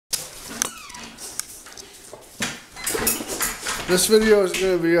This video is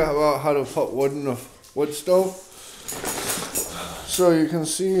going to be about how to put wood in a wood stove. So you can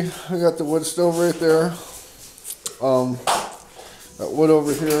see I got the wood stove right there. Got wood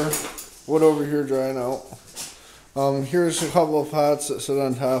over here drying out. Here's a couple of pots that sit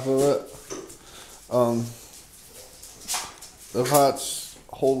on top of it. The pots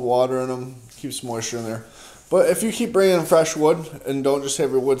hold water in them, keeps moisture in there. But if you keep bringing in fresh wood and don't just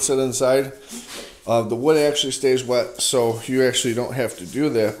have your wood sit inside, the wood actually stays wet, so you actually don't have to do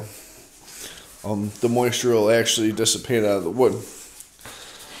that. The moisture will actually dissipate out of the wood.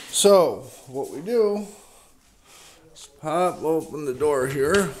 So what we do is pop open the door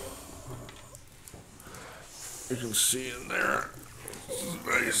here. You can see in there. This is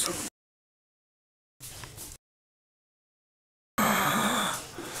nice.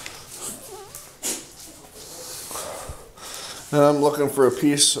 And I'm looking for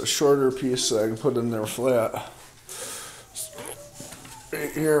a shorter piece that I can put in there flat.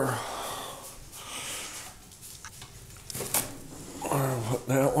 Right here. I'll put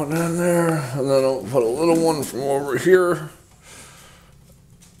that one in there, and then I'll put a little one from over here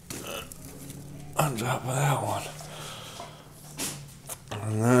on top of that one.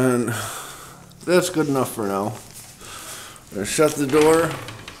 And then that's good enough for now. I'm gonna shut the door.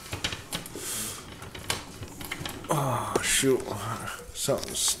 Oh, shoot.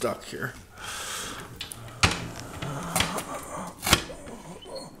 Something's stuck here.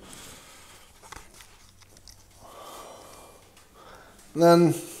 And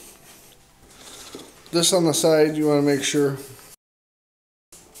then this on the side, you want to make sure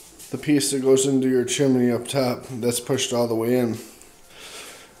the piece that goes into your chimney up top, that's pushed all the way in.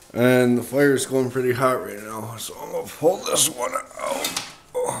 And the fire's going pretty hot right now, so I'm going to pull this one out.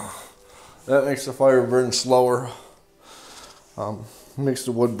 That makes the fire burn slower. Makes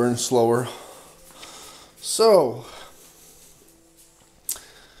the wood burn slower. So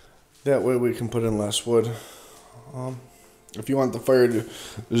that way we can put in less wood. If you want the fire to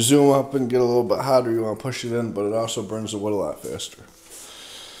zoom up and get a little bit hotter, you want to push it in, but it also burns the wood a lot faster.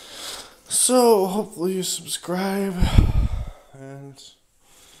 So hopefully you subscribe and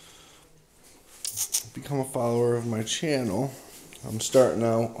become a follower of my channel. I'm starting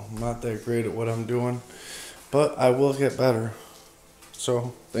out. I'm not that great at what I'm doing, but I will get better.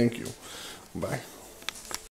 So thank you. Bye.